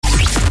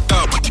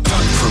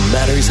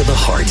matters of the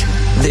heart,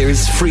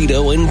 there's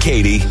Frito and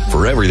Katie.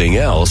 For everything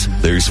else,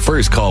 there's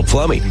First Call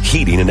Plumbing,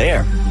 Heating and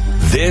Air.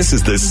 This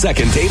is the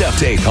second date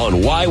update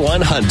on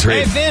Y100.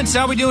 Hey, Vince,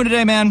 how we doing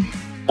today, man?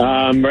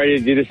 I'm ready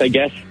to do this, I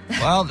guess.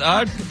 Well,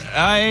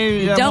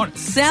 I don't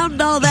sound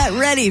all that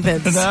ready,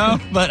 Vince. No,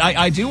 but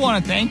I do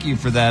want to thank you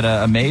for that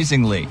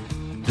amazingly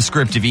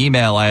descriptive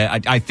email.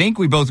 I think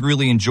we both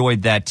really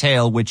enjoyed that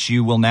tale, which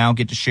you will now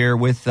get to share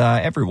with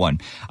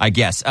everyone, I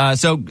guess.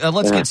 So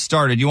let's get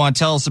started. You want to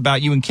tell us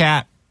about you and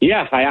Kat?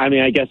 Yeah, I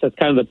mean, I guess that's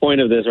kind of the point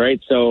of this, right?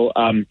 So,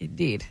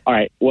 Indeed. All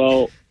right.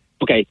 Well,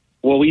 okay.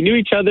 Well, we knew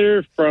each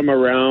other from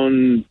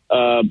around,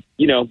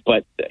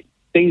 but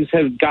things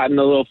have gotten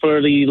a little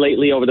flirty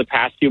lately over the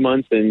past few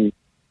months, and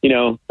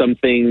some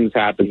things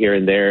happen here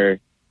and there.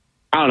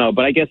 I don't know,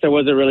 but I guess there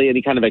wasn't really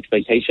any kind of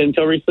expectation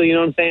until recently, you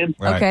know what I'm saying?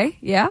 Right. Okay,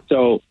 yeah.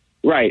 So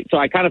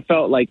I kind of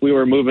felt like we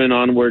were moving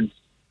onwards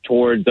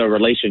towards a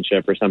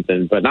relationship or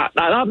something, but not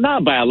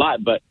by a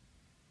lot, but,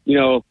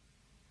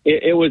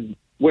 it was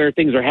where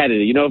things are headed,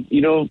 does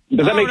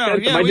that make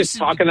sense? Yeah, Am I just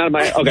talking out of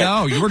my... Okay.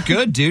 No, you were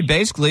good, dude.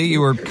 Basically, you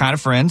were kind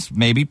of friends,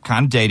 maybe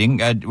kind of dating.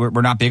 We're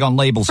not big on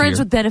labels Friends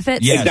here. with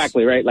benefits. Yes.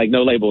 Exactly, right? Like,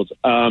 no labels.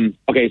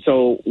 Okay,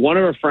 so one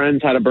of our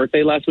friends had a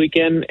birthday last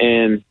weekend,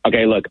 and,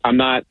 okay, look,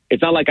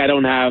 it's not like I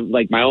don't have,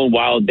 like, my own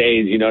wild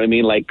days, you know what I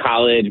mean? Like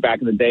college, back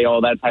in the day,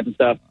 all that type of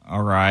stuff.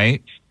 All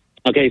right.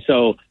 Okay,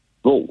 so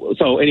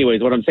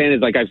anyways, what I'm saying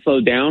is, like, I've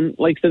slowed down,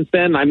 like, since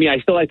then. I mean, I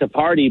still like to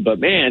party, but,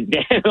 man,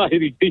 damn,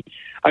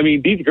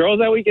 these girls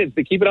that weekend,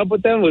 to keep it up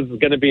with them was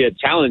going to be a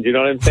challenge, you know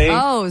what I'm saying?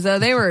 Oh, so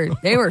they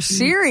were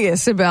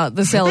serious about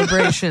the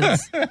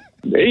celebrations.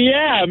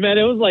 Yeah, man,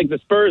 it was like the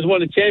Spurs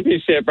won a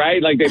championship,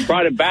 right? Like, they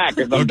brought it back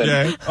or something.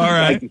 Okay, all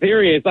right. Like,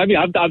 serious. I mean,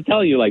 I'm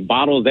telling you, like,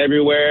 bottles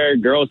everywhere,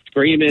 girls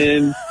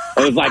screaming. It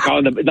was like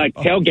on the, like,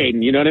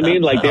 tailgating, you know what I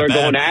mean? Like, they were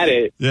going at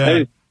it.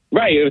 Yeah.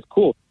 Right, it was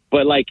cool.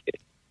 But, like,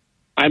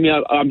 I mean,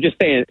 I'm just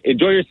saying,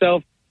 enjoy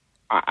yourself.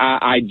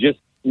 I just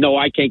know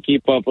I can't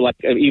keep up, like,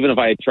 even if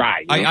I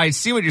try. I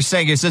see what you're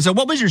saying. So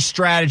what was your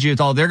strategy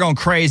with all? They're going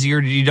crazy, or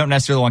you don't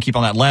necessarily want to keep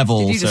on that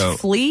level? Did you just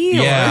flee?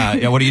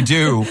 Yeah. What do you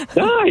do?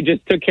 No, I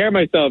just took care of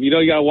myself. You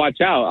got to watch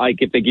out. Like,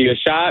 if they give you a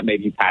shot,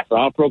 maybe you pass it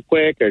off real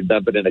quick or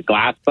dump it in a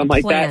glass, something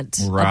like that.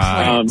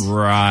 Right.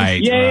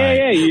 Right.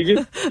 Yeah. You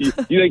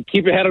just you like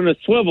keep your head on a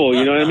swivel.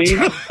 You know what I mean?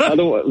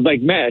 Otherwise,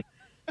 like, man.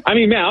 I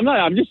mean, man,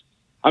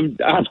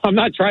 I'm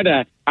not trying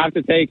to have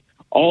to take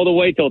all the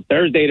way till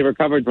Thursday to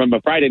recover from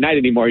a Friday night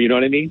anymore. You know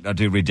what I mean? Oh,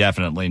 dude, we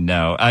definitely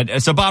know.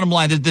 So bottom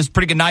line, this is a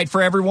pretty good night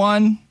for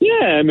everyone?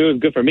 Yeah, I mean, it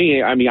was good for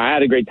me. I mean, I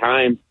had a great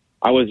time.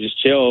 I was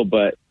just chill,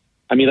 but,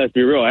 I mean, let's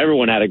be real.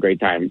 Everyone had a great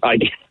time.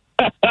 Like,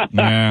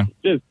 yeah.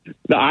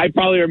 I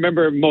probably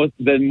remember more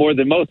than most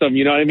of them.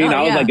 You know what I mean?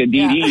 I was like a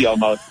DD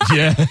almost.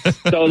 Yeah.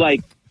 So,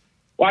 like,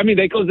 well, I mean,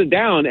 they closed it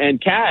down,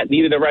 and Kat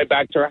needed to ride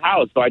back to her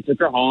house. So I took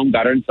her home,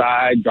 got her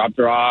inside, dropped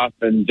her off,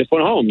 and just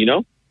went home,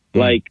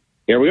 Like,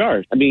 here we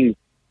are. I mean,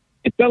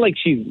 it's not like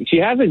she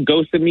hasn't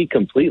ghosted me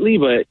completely,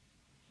 but,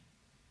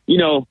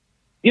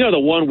 the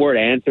one-word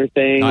answer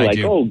thing. I like,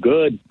 do. Oh,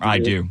 good. I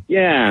do.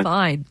 Yeah.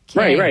 Fine.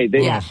 Okay. Right.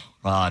 Yeah.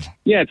 God.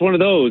 Yeah, it's one of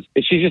those.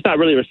 She's just not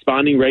really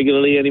responding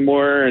regularly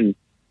anymore, and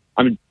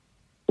I'm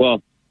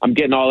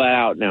getting all that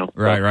out now.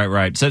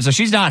 Right. So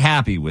she's not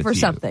happy with For you.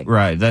 something.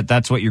 Right.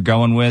 That's what you're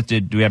going with.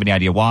 Do we have any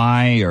idea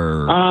why?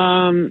 Or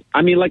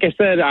I mean, like I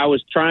said, I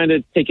was trying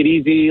to take it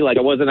easy. Like,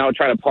 I wasn't out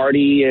trying to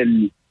party,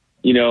 and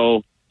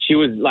she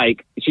was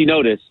like, she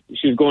noticed.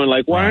 She was going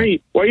like, why are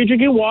you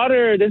drinking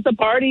water? This is a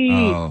party.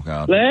 Oh,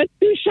 God. Let's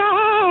do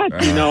shots.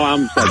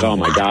 I'm just like, oh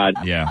my God.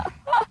 Yeah.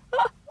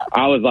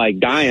 I was like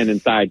dying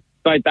inside.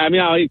 But I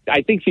mean,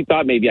 I think she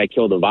thought maybe I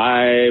killed the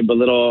vibe a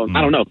little.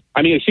 I don't know.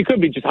 I mean, she could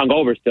be just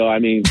hungover still. I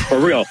mean, for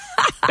real.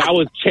 That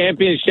was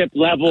championship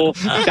level.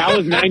 That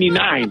was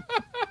 99.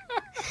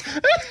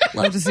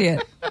 Love to see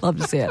it. Well,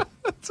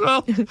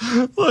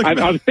 look,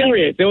 I'm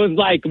serious. It was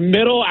like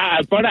middle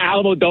in front of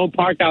Alamo Dome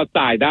Park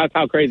outside. That's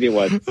how crazy it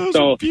was.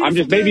 So I'm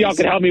just, maybe y'all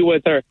could help me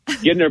with her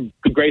getting her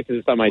good graces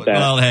or something like that.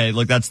 Well, hey,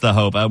 look, that's the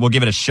hope. We'll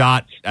give it a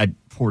shot.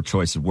 Poor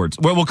choice of words.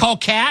 We'll call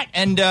Kat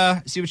and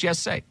see what she has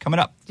to say. Coming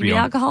up. Do you need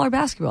alcohol or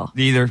basketball?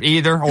 Either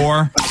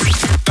or.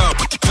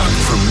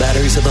 For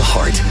matters of the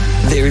heart,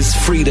 there's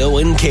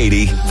Frito and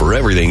Katie. For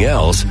everything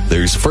else,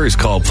 there's First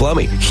Call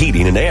Plumbing,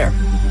 Heating and Air.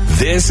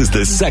 This is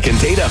the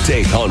second date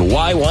update on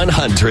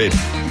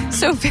Y100.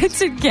 So Vince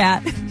and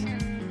Kat,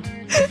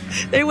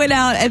 they went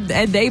out and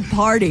they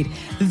partied.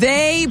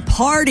 They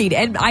partied,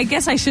 and I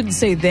guess I shouldn't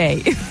say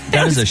they.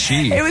 That is a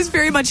she. It was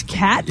very much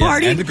Kat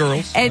party. And the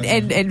girls.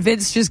 And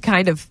Vince just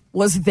kind of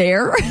was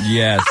there.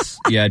 Yes.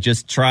 Yeah,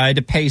 just tried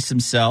to pace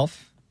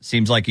himself.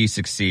 Seems like he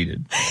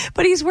succeeded.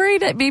 But he's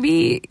worried that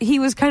maybe he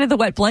was kind of the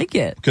wet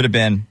blanket. Could have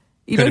been.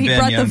 He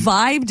brought the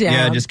vibe down.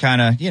 Yeah, just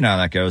kind of,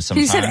 that goes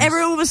sometimes. He said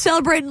everyone was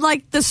celebrating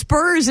like the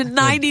Spurs in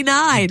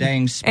 99.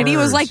 Dang Spurs. And he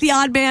was like the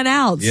odd man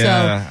out.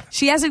 Yeah. So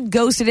she hasn't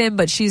ghosted him,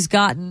 but she's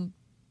gotten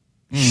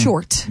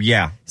short.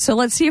 Yeah. So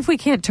let's see if we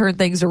can't turn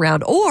things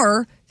around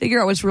or figure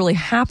out what's really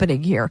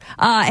happening here.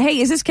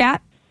 Hey, is this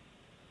Kat?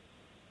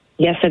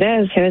 Yes, it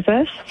is. Who is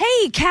this?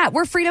 Hey, Kat,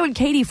 we're Frito and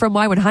Katie from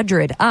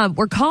Y100.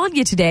 We're calling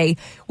you today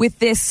with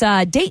this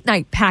date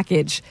night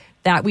package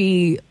that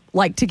we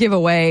like to give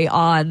away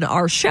on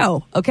our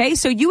show. Okay,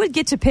 so you would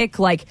get to pick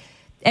like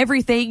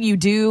everything you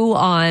do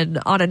on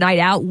a night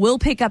out. We'll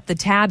pick up the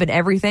tab and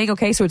everything.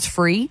 Okay, so it's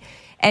free.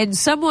 And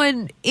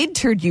someone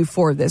entered you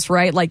for this,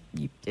 right? Like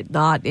you did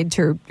not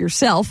enter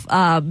yourself.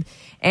 And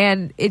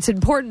it's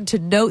important to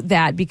note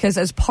that because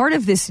as part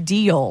of this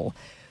deal,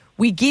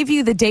 we give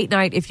you the date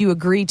night if you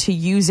agree to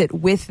use it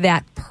with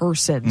that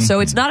person. So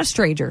it's not a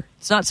stranger.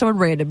 It's not someone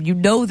random. You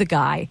know the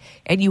guy,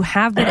 and you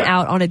have been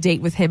out on a date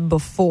with him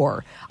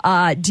before.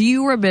 Do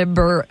you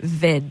remember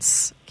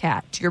Vince,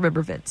 Kat? Do you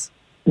remember Vince?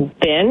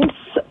 Vince?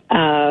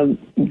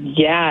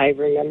 Yeah, I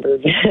remember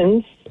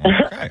Vince.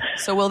 Okay.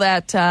 So will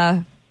that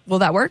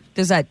work?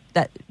 Does that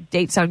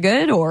date sound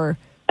good, or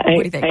what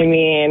do you think? I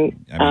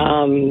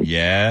mean,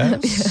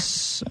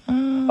 yes.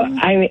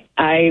 I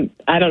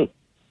don't.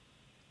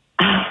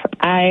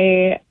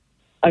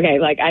 Okay,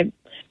 like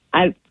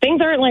I things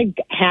aren't like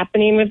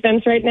happening with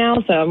Vince right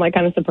now, so I'm like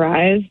kind of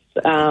surprised.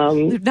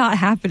 They're not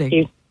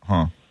happening.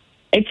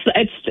 It's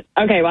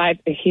okay. Well,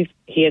 he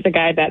is a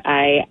guy that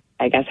I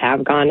guess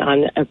have gone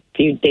on a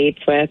few dates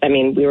with. I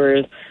mean, we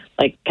were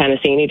like kind of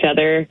seeing each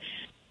other.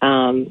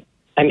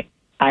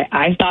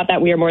 I thought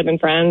that we were more than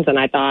friends, and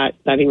I thought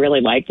that he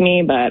really liked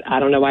me, but I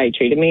don't know why he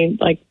treated me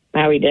like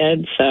how he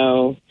did.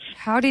 So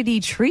how did he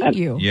treat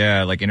you?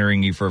 Yeah, like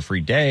entering you for a free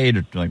date,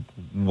 or like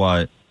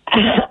what?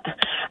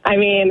 I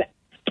mean,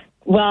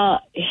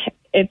 well,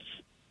 I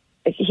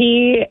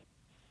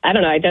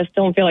don't know. I just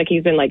don't feel like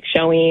he's been like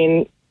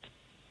showing.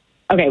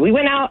 Okay, we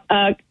went out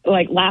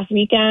like last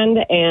weekend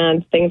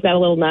and things got a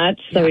little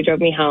nuts, so he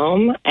drove me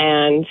home,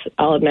 and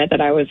I'll admit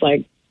that I was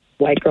like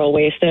white girl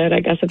wasted, I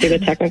guess would be the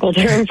technical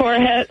term for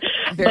it.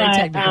 Very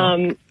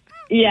technical.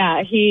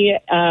 Yeah, he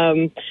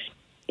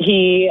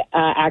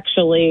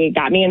actually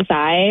got me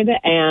inside,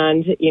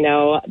 and you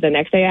know, the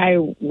next day I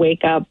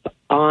wake up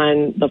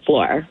on the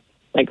floor,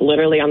 like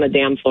literally on the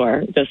damn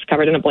floor, just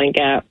covered in a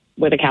blanket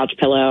with a couch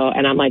pillow,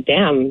 and I'm like,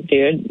 damn,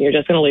 dude, you're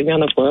just gonna leave me on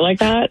the floor like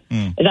that?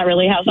 Is that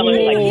really how someone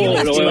who like me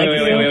left you?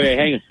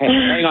 Wait,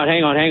 hang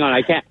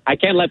on. I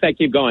can't let that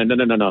keep going.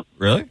 No.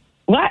 Really?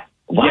 What?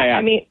 Yeah.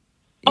 I mean,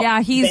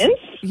 Yeah, he's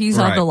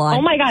Right. on the line.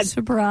 Oh my God.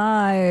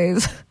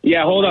 Surprise.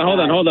 Yeah, hold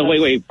on.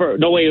 Wait.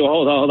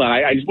 Hold on.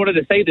 I just wanted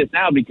to say this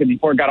now because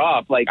before it got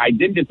off, like I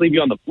didn't just leave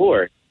you on the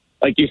floor.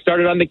 Like you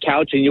started on the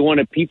couch and you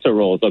wanted pizza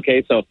rolls,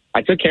 okay? So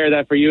I took care of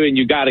that for you, and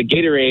you got a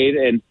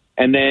Gatorade,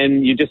 and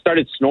then you just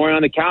started snoring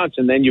on the couch,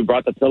 and then you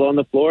brought the pillow on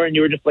the floor, and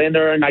you were just laying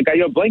there, and I got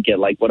you a blanket.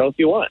 Like, what else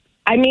do you want?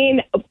 I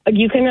mean,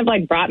 you couldn't have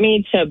like brought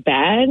me to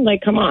bed.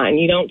 Like, come on,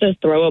 you don't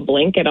just throw a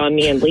blanket on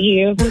me and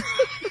leave.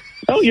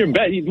 Oh, your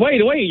bed.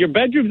 Wait. Your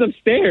bedroom's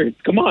upstairs.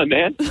 Come on,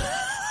 man.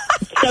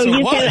 So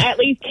you what? can at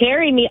least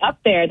carry me up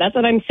there. That's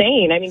what I'm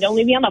saying. I mean, don't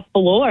leave me on the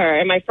floor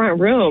in my front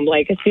room.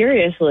 Like,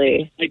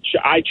 seriously.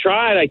 I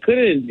tried. I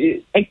couldn't.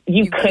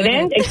 You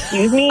couldn't?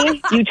 Excuse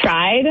me? You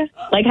tried?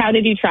 Like, how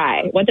did you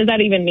try? What does that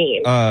even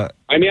mean? I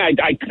mean,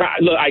 I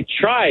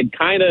tried,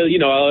 kind of, you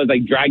know, I was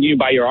like dragging you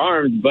by your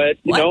arms, but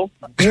you know,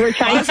 you were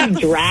trying to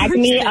drag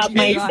me up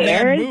my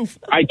stairs.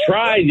 I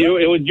tried.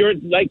 It was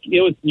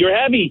you're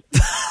heavy.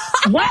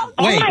 What?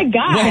 Oh my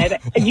God!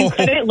 You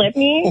couldn't lift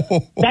me?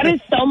 That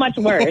is so much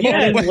worse.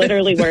 That is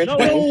literally worse. No,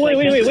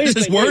 wait. This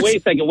is worse? Wait a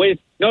second.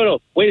 Wait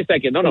a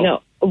second.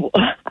 No.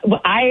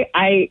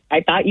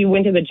 I thought you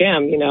went to the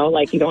gym, you know,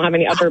 like you don't have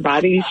any upper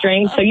body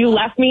strength. So you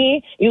left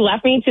me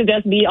to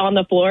just be on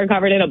the floor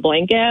covered in a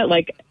blanket.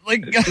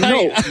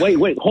 No,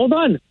 wait, hold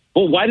on.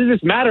 Well, why does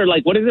this matter?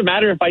 Like, what does it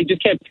matter if I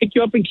just can't pick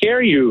you up and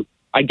carry you?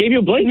 I gave you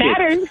a blanket. It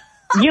matters.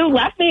 You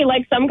left me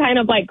like some kind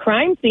of like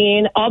crime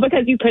scene, all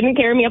because you couldn't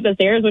carry me up the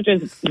stairs, which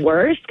is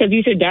worse because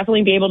you should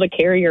definitely be able to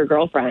carry your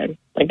girlfriend.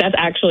 Like, that's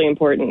actually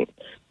important.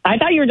 I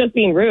thought you were just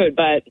being rude,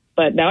 but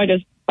now I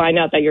just find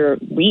out that you're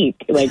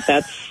weak. Like,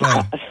 that's...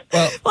 How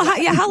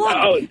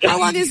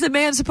long is the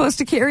man supposed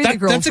to carry the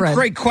girlfriend? That's a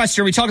great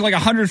question. Are we talking like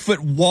 100-foot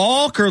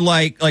walk or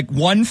like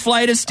one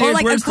flight of stairs? Or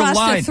like Where's across the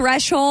line? the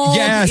threshold?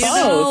 Yes. You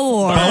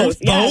know, Both?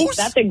 Yes,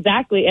 that's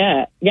exactly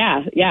it.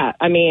 Yeah.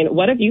 I mean,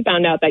 what if you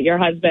found out that your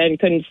husband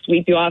couldn't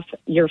sweep you off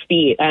your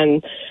feet?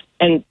 And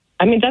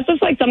I mean, that's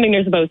just like something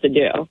you're supposed to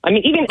do. I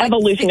mean, even like,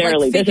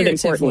 evolutionarily, this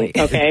is important,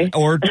 okay?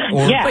 or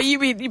yeah. But you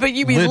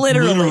mean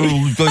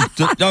literally.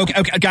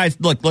 Okay, guys,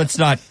 look, let's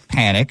not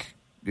panic.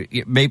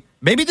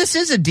 Maybe this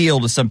is a deal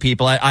to some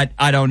people.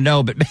 I don't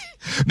know, but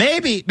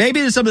maybe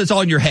there's something that's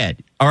all in your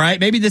head. All right,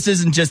 maybe this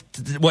isn't just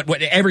what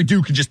every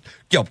dude can just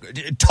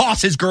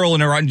toss his girl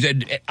in her.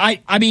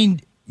 I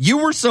mean, you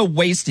were so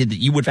wasted that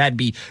you would have had to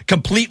be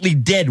completely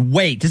dead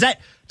weight. Does that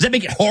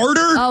make it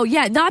harder? Oh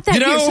yeah, not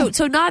that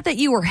so not that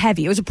you were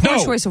heavy. It was a poor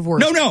choice of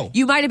words. No.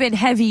 You might have been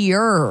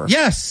heavier.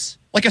 Yes,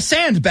 like a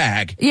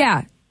sandbag.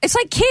 Yeah. It's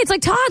like kids,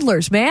 like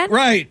toddlers, man.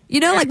 Right.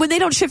 You know, like when they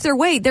don't shift their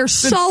weight, they're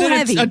so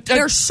heavy.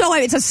 They're so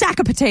heavy. It's a sack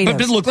of potatoes.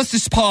 But look, let's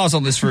just pause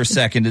on this for a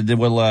second, and then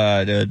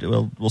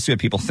we'll see what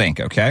people think,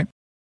 okay?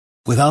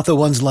 Without the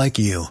ones like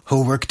you,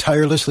 who work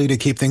tirelessly to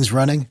keep things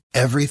running,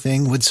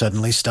 everything would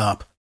suddenly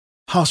stop.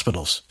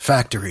 Hospitals,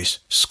 factories,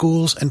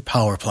 schools, and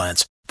power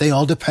plants, they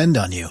all depend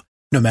on you.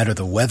 No matter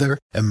the weather,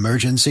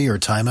 emergency, or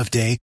time of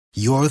day,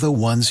 you're the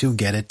ones who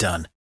get it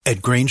done.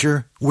 At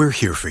Grainger, we're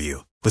here for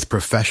you with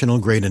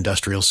professional-grade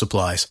industrial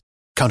supplies.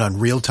 Count on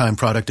real-time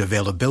product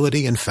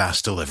availability and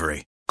fast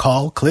delivery.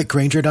 Call, click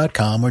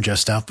Grainger.com, or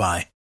just stop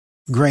by.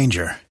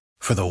 Grainger,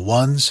 for the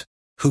ones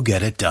who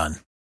get it done.